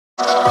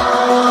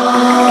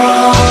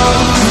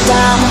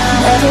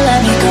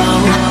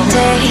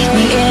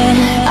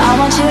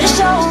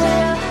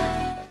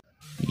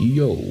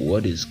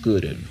What is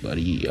good,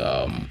 everybody?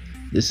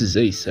 This is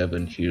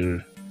A7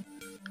 here.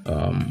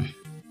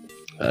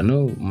 I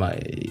know my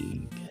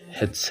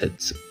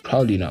headset's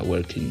probably not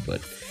working,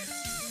 but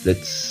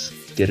let's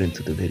get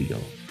into the video.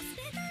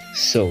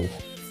 So,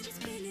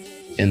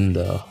 in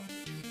the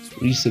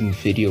recent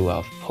video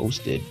I've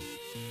posted,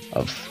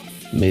 I've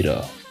made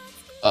a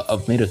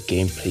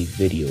gameplay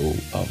video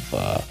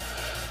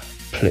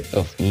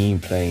of me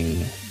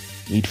playing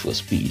Need for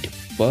Speed,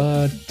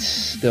 but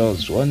there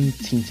was one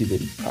teensy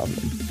bitty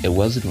problem. It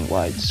wasn't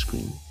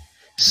widescreen.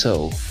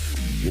 So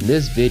in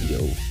this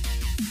video,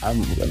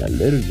 I'm gonna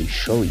literally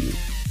show you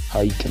how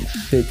you can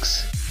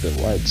fix the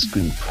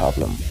widescreen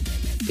problem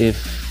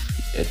if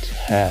it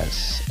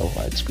has a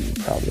widescreen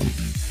problem.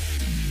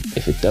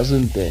 If it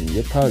doesn't, then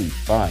you're probably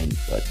fine,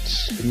 but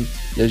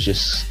let's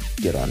just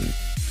get on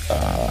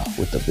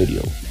with the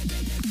video.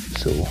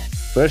 So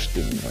first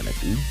thing you want to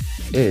do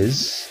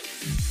is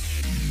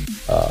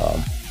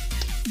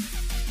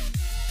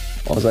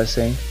what was I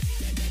saying?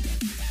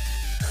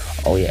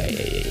 Oh yeah,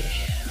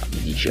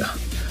 amnesia.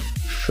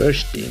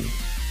 First thing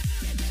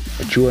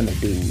what you want to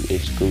do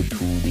is go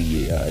to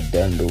the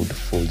download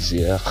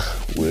folder,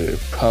 where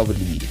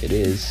probably it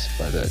is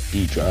by the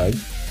D drive,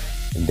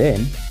 and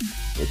then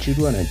what you'd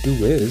want to do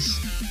is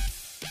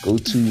go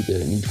to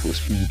the Need for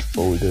Speed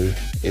folder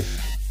if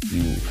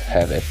you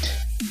have it,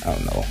 I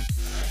don't know.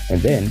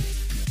 And then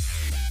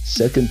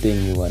second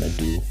thing you want to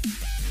do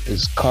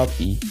is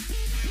copy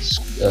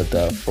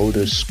the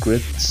folder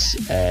scripts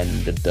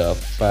and the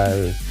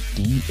file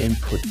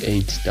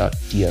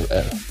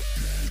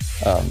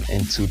dinput8.dll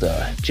into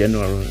the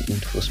general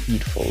Need for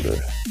Speed folder.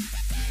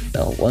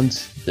 Now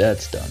once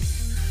that's done,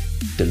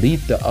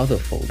 delete the other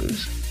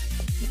folders,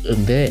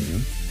 and then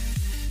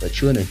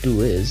what you want to do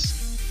is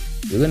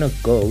you're gonna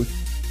go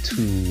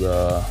to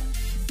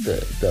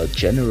the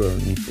general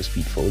Need for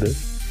Speed folder,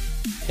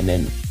 and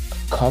then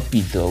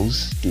copy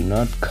those. Do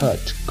not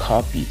cut,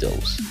 copy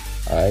those.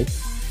 Alright,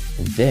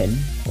 and then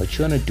what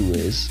you want to do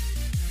is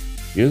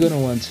you're gonna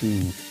want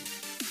to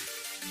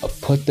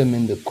put them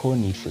in the core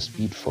Need for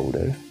Speed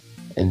folder,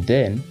 and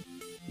then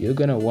you're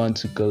gonna want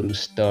to go to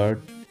start.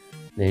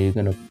 Then you're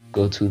gonna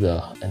go to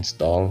the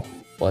install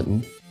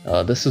button.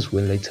 This is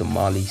Winlator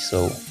Mali,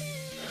 so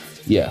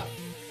yeah.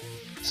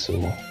 So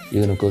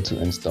you're gonna go to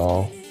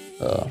install,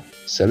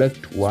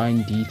 select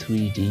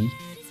WinD3D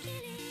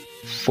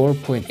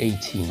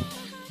 4.18,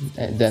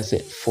 and that's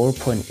it,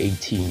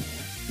 4.18,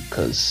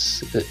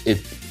 because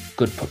it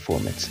good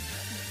performance.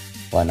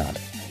 Why not?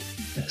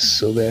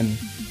 So then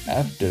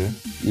after,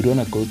 you're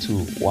gonna go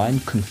to Wine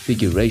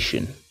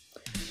configuration,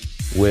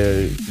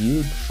 where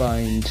you'd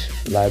find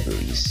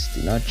libraries.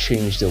 Do not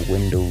change the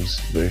Windows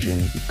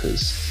version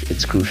because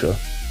it's crucial.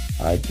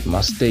 I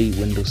must stay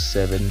Windows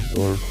 7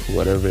 or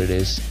whatever it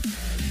is,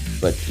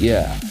 but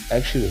yeah,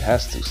 actually it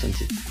has to,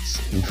 since it's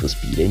Need for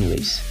Speed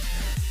anyways.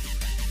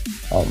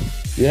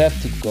 You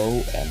have to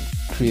go and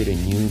create a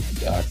new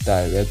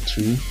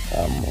directory.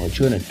 What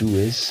you want to do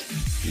is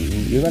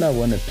you're gonna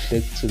want to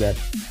click to that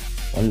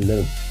one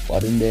little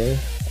button there,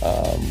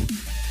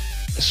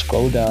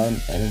 scroll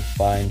down and then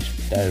find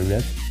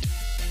direct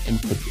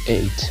input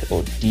 8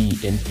 or D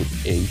input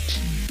 8,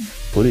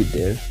 put it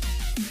there.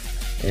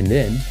 And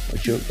then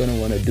what you're gonna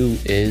want to do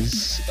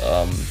is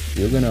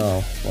you're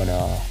gonna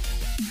wanna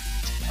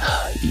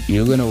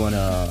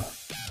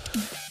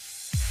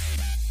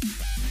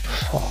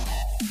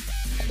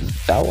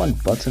that one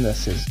button that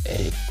says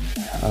 8,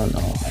 I don't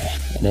know, man,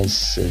 and it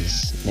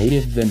says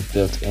native and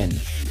built-in.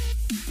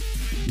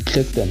 You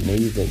click the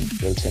native and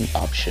built-in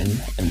option,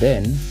 and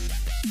then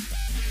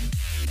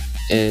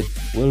it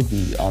will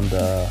be on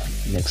the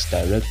next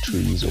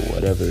directories or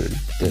whatever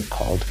they're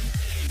called.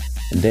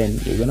 And then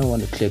you're gonna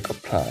want to click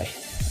apply.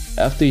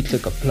 After you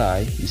click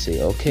apply, you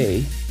say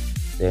okay,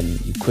 then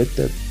you quit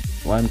the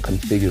one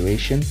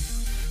configuration,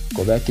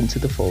 go back into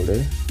the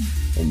folder,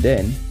 and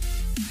then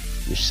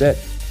you're set,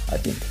 I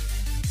think.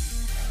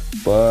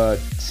 But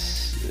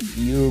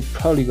you're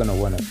probably gonna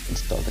want to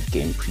install the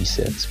game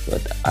presets,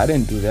 but I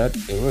didn't do that.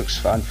 It works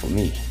fine for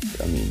me.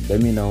 I mean,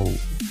 let me know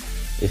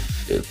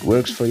if it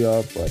works for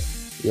y'all. But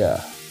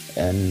yeah,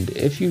 and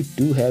if you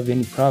do have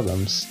any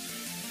problems,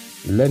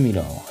 let me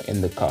know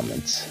in the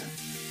comments.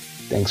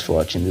 Thanks for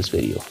watching this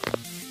video.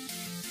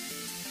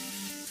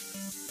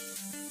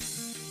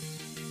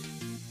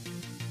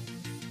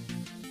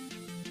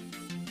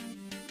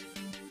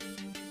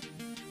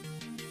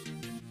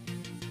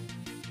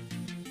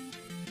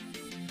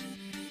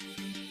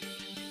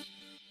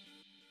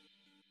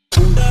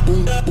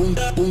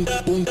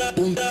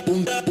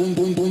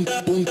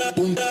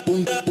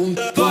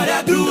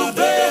 Bora groove!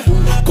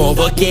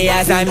 Convoquei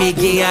as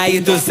amiguinhas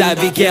e tu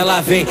sabe que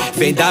ela vem.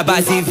 Vem da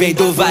base, vem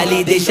do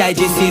vale, deixa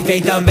de se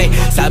vem também.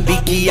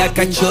 Sabe que a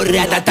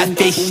cachorrada tá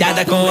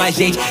fechada com a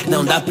gente.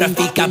 Não dá pra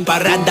ficar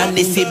parada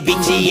nesse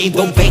beat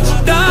envolvente.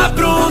 Tá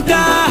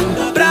pronta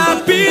pra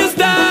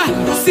pista,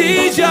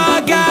 se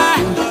joga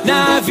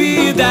na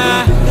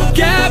vida,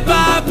 que é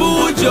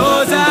papo de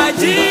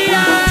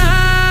ousadia.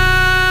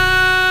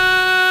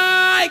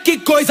 que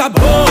coisa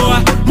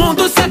boa.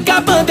 Mundo se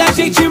acabando, a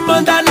gente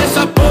manda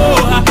nessa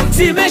porra.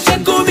 Se mexer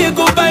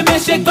comigo, vai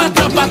mexer com a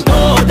tropa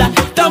toda.